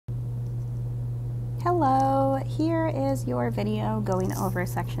Hello, here is your video going over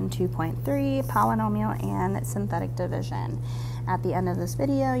section 2.3, polynomial and synthetic division. At the end of this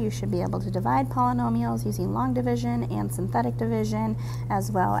video, you should be able to divide polynomials using long division and synthetic division,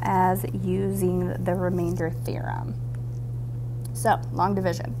 as well as using the remainder theorem. So, long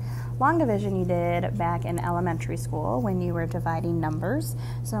division. Long division you did back in elementary school when you were dividing numbers.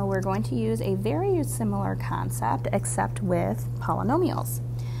 So we're going to use a very similar concept except with polynomials.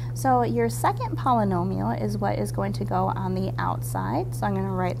 So your second polynomial is what is going to go on the outside. So I'm going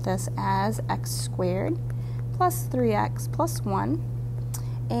to write this as x squared plus 3x plus 1.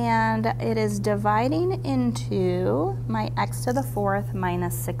 And it is dividing into my x to the fourth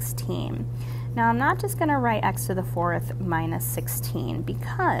minus 16. Now I'm not just going to write x to the fourth minus 16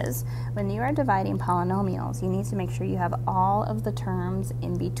 because when you are dividing polynomials, you need to make sure you have all of the terms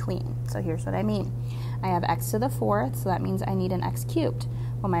in between. So here's what I mean. I have x to the fourth, so that means I need an x cubed.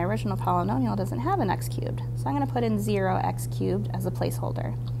 Well, my original polynomial doesn't have an x cubed, so I'm going to put in 0x cubed as a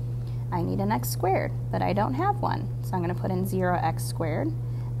placeholder. I need an x squared, but I don't have one, so I'm going to put in 0x squared.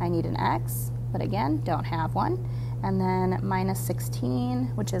 I need an x, but again, don't have one. And then minus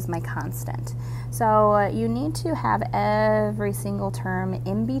 16, which is my constant. So you need to have every single term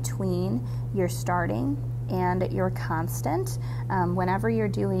in between your starting and your constant whenever you're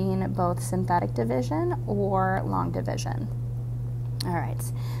doing both synthetic division or long division. All right,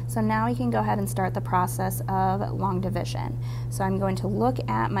 so now we can go ahead and start the process of long division. So I'm going to look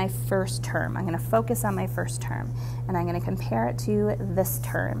at my first term. I'm going to focus on my first term, and I'm going to compare it to this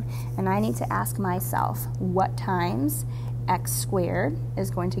term. And I need to ask myself, what times x squared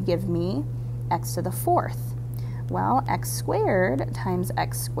is going to give me x to the fourth? Well, x squared times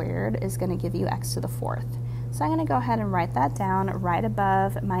x squared is going to give you x to the fourth. So I'm going to go ahead and write that down right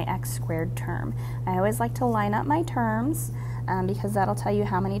above my x squared term. I always like to line up my terms because that'll tell you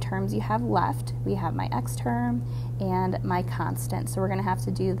how many terms you have left. We have my x term and my constant. So we're going to have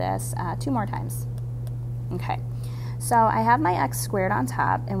to do this 2 more times. Okay, so I have my x squared on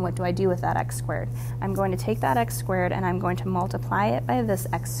top, and what do I do with that x squared? I'm going to take that x squared and I'm going to multiply it by this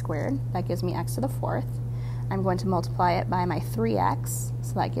x squared. That gives me x to the fourth. I'm going to multiply it by my 3x,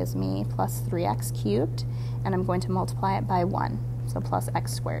 so that gives me plus 3x cubed, and I'm going to multiply it by 1, so plus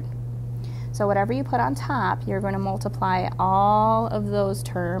x squared. So whatever you put on top, you're going to multiply all of those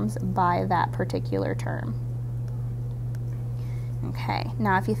terms by that particular term. Okay,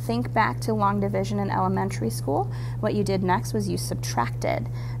 now if you think back to long division in elementary school, what you did next was you subtracted.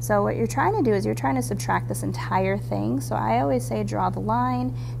 So what you're trying to do is you're trying to subtract this entire thing. So I always say draw the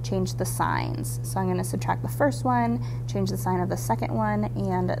line, change the signs. So I'm going to subtract the first one, change the sign of the second one,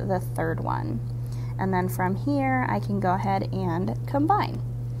 and the third one. And then from here, I can go ahead and combine.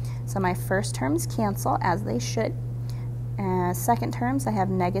 So my first terms cancel as they should. Second terms, I have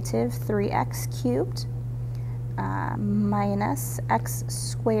negative 3x cubed minus x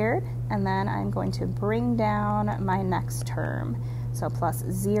squared, and then I'm going to bring down my next term, so plus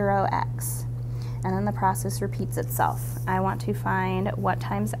 0x. And then the process repeats itself. I want to find what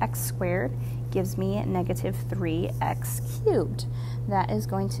times x squared gives me negative 3x cubed. That is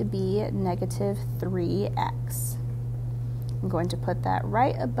going to be negative 3x. I'm going to put that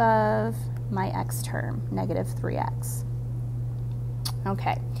right above my x term, negative 3x.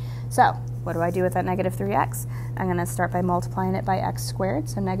 Okay, so what do I do with that negative 3x? I'm going to start by multiplying it by x squared.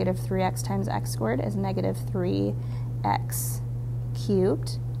 So negative 3x times x squared is negative 3x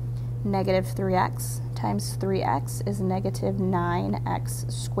cubed. Negative 3x times 3x is negative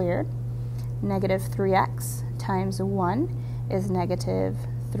 9x squared. Negative 3x times 1 is negative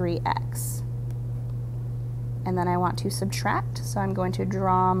 3x. And then I want to subtract, so I'm going to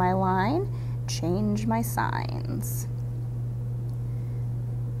draw my line, change my signs.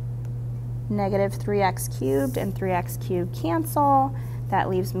 Negative 3x cubed and 3x cubed cancel. That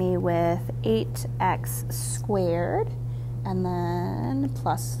leaves me with 8x squared, and then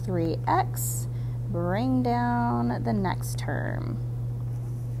plus 3x. Bring down the next term.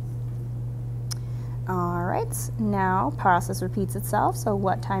 All right, now process repeats itself. So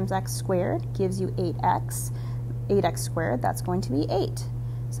what times x squared gives you 8x? 8x squared, that's going to be 8.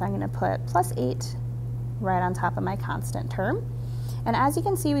 So I'm going to put plus 8 right on top of my constant term. And as you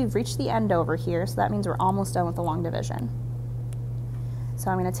can see, we've reached the end over here, so that means we're almost done with the long division.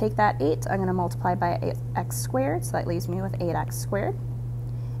 So I'm going to take that 8, I'm going to multiply by 8x squared, so that leaves me with 8x squared.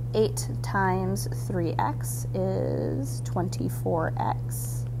 8 times 3x is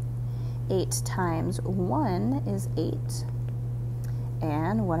 24x. 8 times 1 is 8.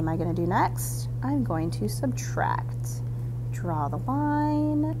 And what am I going to do next? I'm going to subtract. Draw the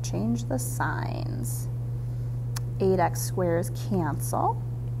line, change the signs. 8x squares cancel.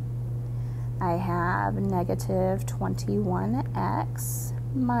 I have negative 21x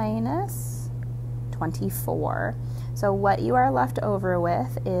minus 24. So what you are left over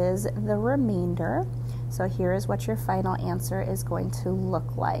with is the remainder. So here is what your final answer is going to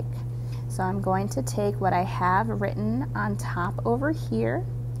look like. So I'm going to take what I have written on top over here,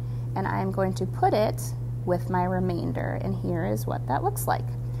 and I'm going to put it with my remainder, and here is what that looks like.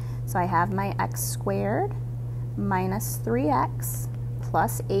 So I have my x squared minus 3x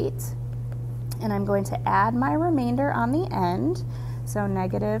plus 8, and I'm going to add my remainder on the end, so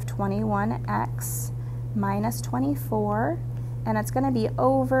negative 21x minus 24, and it's going to be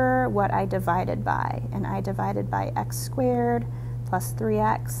over what I divided by, and I divided by x squared plus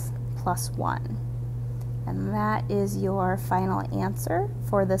 3x plus 1. And that is your final answer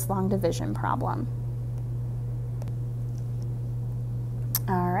for this long division problem.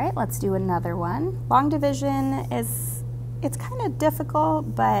 All right, let's do another one. Long division it's kind of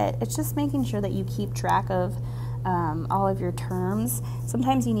difficult, but it's just making sure that you keep track of all of your terms.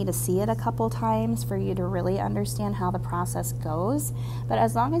 Sometimes you need to see it a couple times for you to really understand how the process goes, but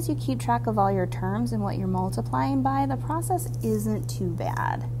as long as you keep track of all your terms and what you're multiplying by, the process isn't too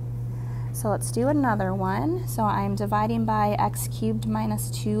bad. So let's do another one. So I'm dividing by x cubed minus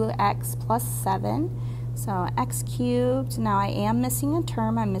 2x plus 7. So x cubed, now I am missing a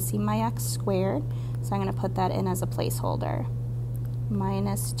term, I'm missing my x squared, so I'm going to put that in as a placeholder.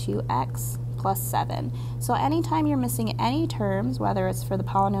 Minus 2x plus 7. So anytime you're missing any terms, whether it's for the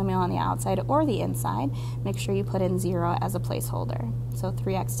polynomial on the outside or the inside, make sure you put in 0 as a placeholder. So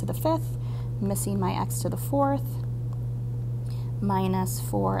 3x to the 5th, missing my x to the 4th, minus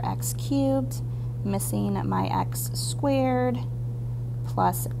 4x cubed, missing my x squared,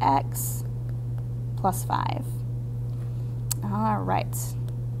 plus x, plus 5. All right.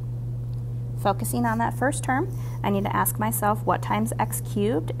 Focusing on that first term, I need to ask myself what times x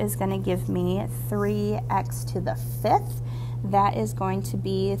cubed is going to give me 3x to the 5th. That is going to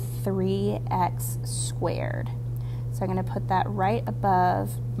be 3x squared. So I'm going to put that right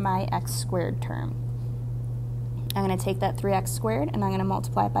above my x squared term. I'm going to take that 3x squared and I'm going to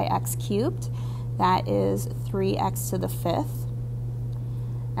multiply it by x cubed. That is 3x to the 5th.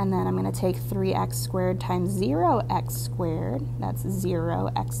 And then I'm going to take 3x squared times 0x squared. That's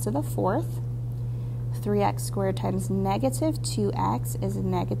 0x to the 4th. 3x squared times negative 2x is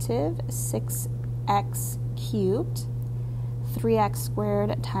negative 6x cubed. 3x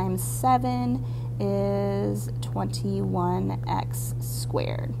squared times 7 is 21x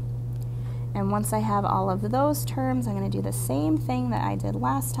squared. And once I have all of those terms, I'm going to do the same thing that I did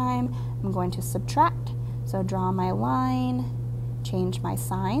last time. I'm going to subtract. So draw my line, change my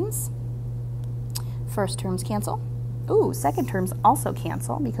signs. First terms cancel. Ooh, second terms also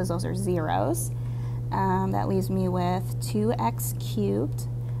cancel because those are zeros. That leaves me with 2x cubed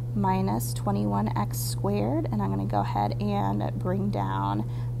minus 21x squared, and I'm going to go ahead and bring down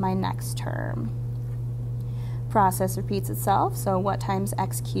my next term. Process repeats itself, so what times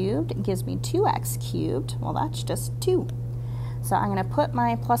x cubed gives me 2x cubed? Well, that's just 2. So I'm going to put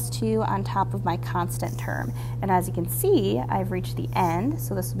my plus 2 on top of my constant term. And as you can see, I've reached the end,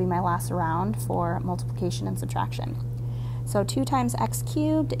 so this will be my last round for multiplication and subtraction. So 2 times x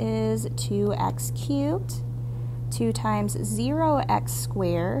cubed is 2x cubed. 2 times 0x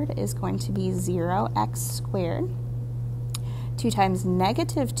squared is going to be 0x squared. 2 times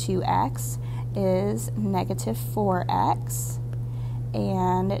negative 2x is negative 4x.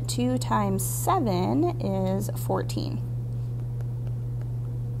 And 2 times 7 is 14.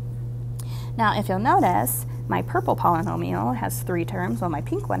 Now, if you'll notice, my purple polynomial has 3 terms, while my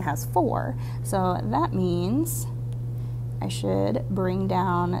pink one has 4. So that means I should bring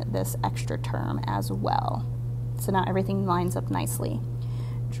down this extra term as well. So now everything lines up nicely.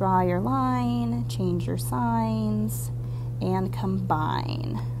 Draw your line, change your signs, and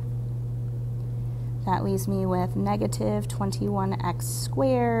combine. That leaves me with negative 21x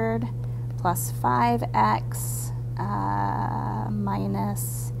squared plus 5x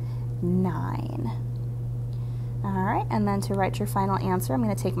minus 9. All right, and then to write your final answer, I'm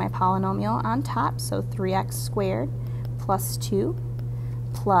going to take my polynomial on top, so 3x squared plus 2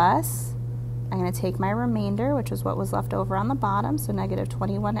 plus, I'm going to take my remainder, which is what was left over on the bottom, so negative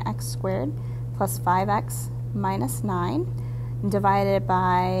 21x squared plus 5x minus 9, divided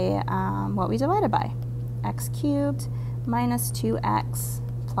by what we divided by, x cubed minus 2x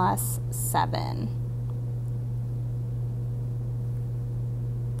plus 7.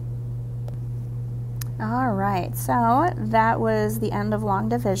 All right, so that was the end of long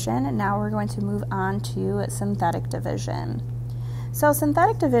division, and now we're going to move on to synthetic division. So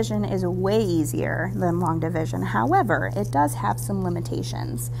synthetic division is way easier than long division. However, it does have some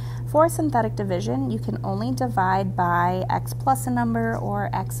limitations. For synthetic division, you can only divide by x plus a number or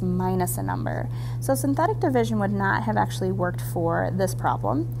x minus a number. So synthetic division would not have actually worked for this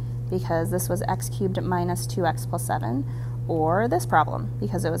problem because this was x cubed minus 2x plus 7, or this problem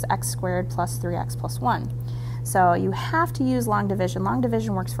because it was x squared plus 3x plus 1. So you have to use long division. Long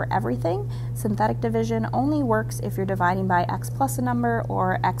division works for everything. Synthetic division only works if you're dividing by x plus a number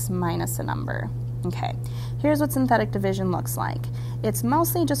or x minus a number. Okay, here's what synthetic division looks like. It's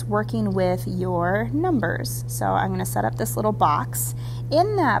mostly just working with your numbers. So I'm going to set up this little box.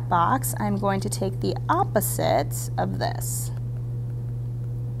 In that box, I'm going to take the opposite of this.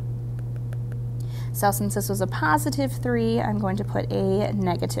 So since this was a positive 3, I'm going to put a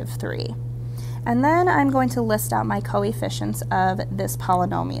negative 3. And then I'm going to list out my coefficients of this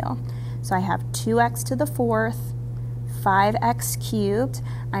polynomial. So I have 2x to the 4th, 5x cubed.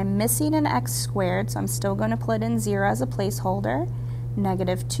 I'm missing an x squared, so I'm still going to put in 0 as a placeholder,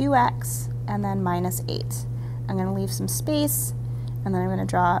 negative 2x, and then minus 8. I'm going to leave some space, and then I'm going to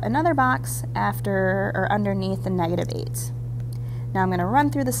draw another box after or underneath the negative 8. Now I'm going to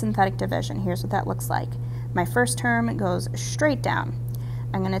run through the synthetic division. Here's what that looks like. My first term goes straight down.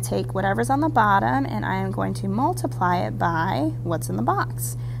 I'm going to take whatever's on the bottom and I am going to multiply it by what's in the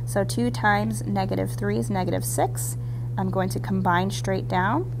box. So 2 times negative 3 is negative 6. I'm going to combine straight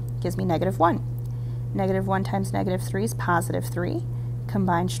down, gives me negative 1. Negative 1 times negative 3 is positive 3.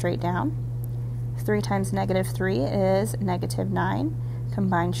 Combine straight down. 3 times negative 3 is negative 9.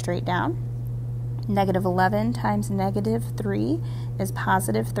 Combine straight down. Negative 11 times negative 3 is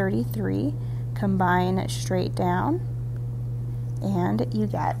positive 33. Combine straight down. And you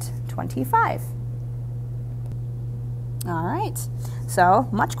get 25. All right, so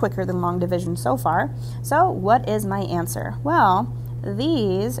much quicker than long division so far. So what is my answer? Well,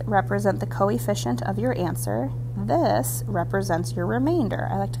 these represent the coefficient of your answer. This represents your remainder.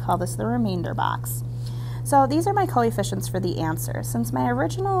 I like to call this the remainder box. So these are my coefficients for the answer. Since my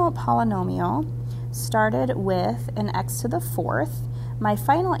original polynomial started with an x to the 4th, my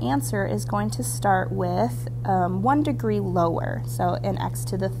final answer is going to start with 1 degree lower, so an x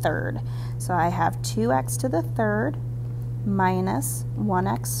to the 3rd. So I have 2x to the 3rd minus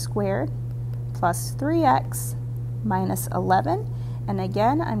 1x squared plus 3x minus 11. And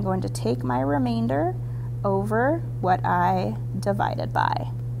again, I'm going to take my remainder over what I divided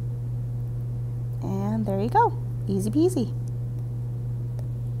by. And there you go, easy peasy.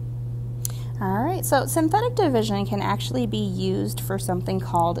 All right, so synthetic division can actually be used for something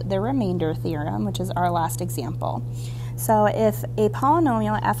called the remainder theorem, which is our last example. So if a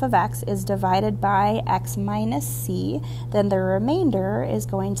polynomial f of x is divided by x minus c, then the remainder is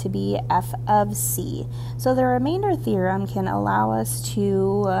going to be f of c. So the remainder theorem can allow us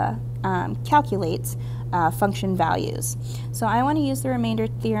to calculate function values. So I want to use the remainder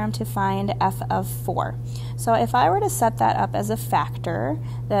theorem to find f of 4. So if I were to set that up as a factor,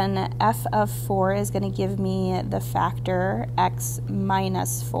 then f of 4 is going to give me the factor x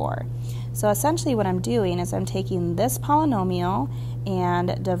minus 4. So essentially what I'm doing is I'm taking this polynomial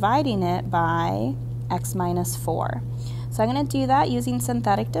and dividing it by x minus 4. So I'm going to do that using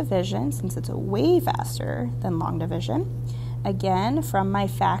synthetic division since it's way faster than long division. Again, from my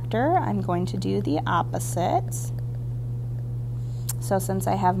factor, I'm going to do the opposite. So since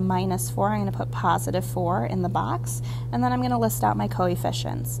I have minus 4, I'm going to put positive 4 in the box, and then I'm going to list out my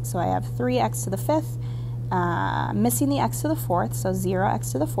coefficients. So I have 3x to the 5th, missing the x to the 4th, so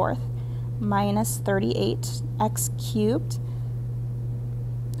 0x to the 4th, minus 38x cubed,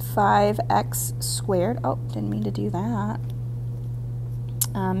 5x squared, oh, didn't mean to do that,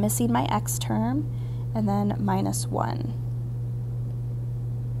 missing my x term, and then minus 1.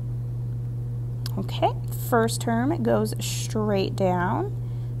 Okay, first term goes straight down.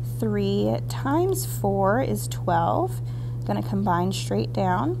 3 times 4 is 12. Going to combine straight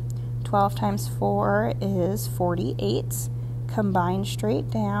down. 12 times 4 is 48. Combine straight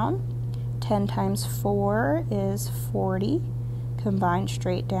down. 10 times 4 is 40. Combine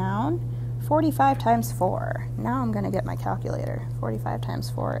straight down. 45 times 4. Now I'm going to get my calculator. 45 times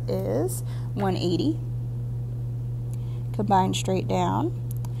 4 is 180. Combine straight down.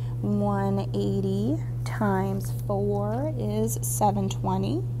 180 times 4 is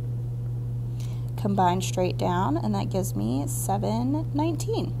 720. Combine straight down, and that gives me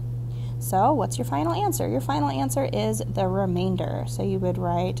 719. So what's your final answer? Your final answer is the remainder. So you would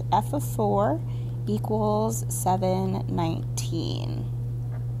write f of 4 equals 719.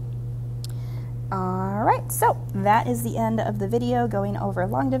 Alright, so that is the end of the video going over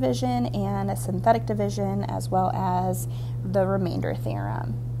long division and synthetic division as well as the remainder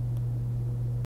theorem.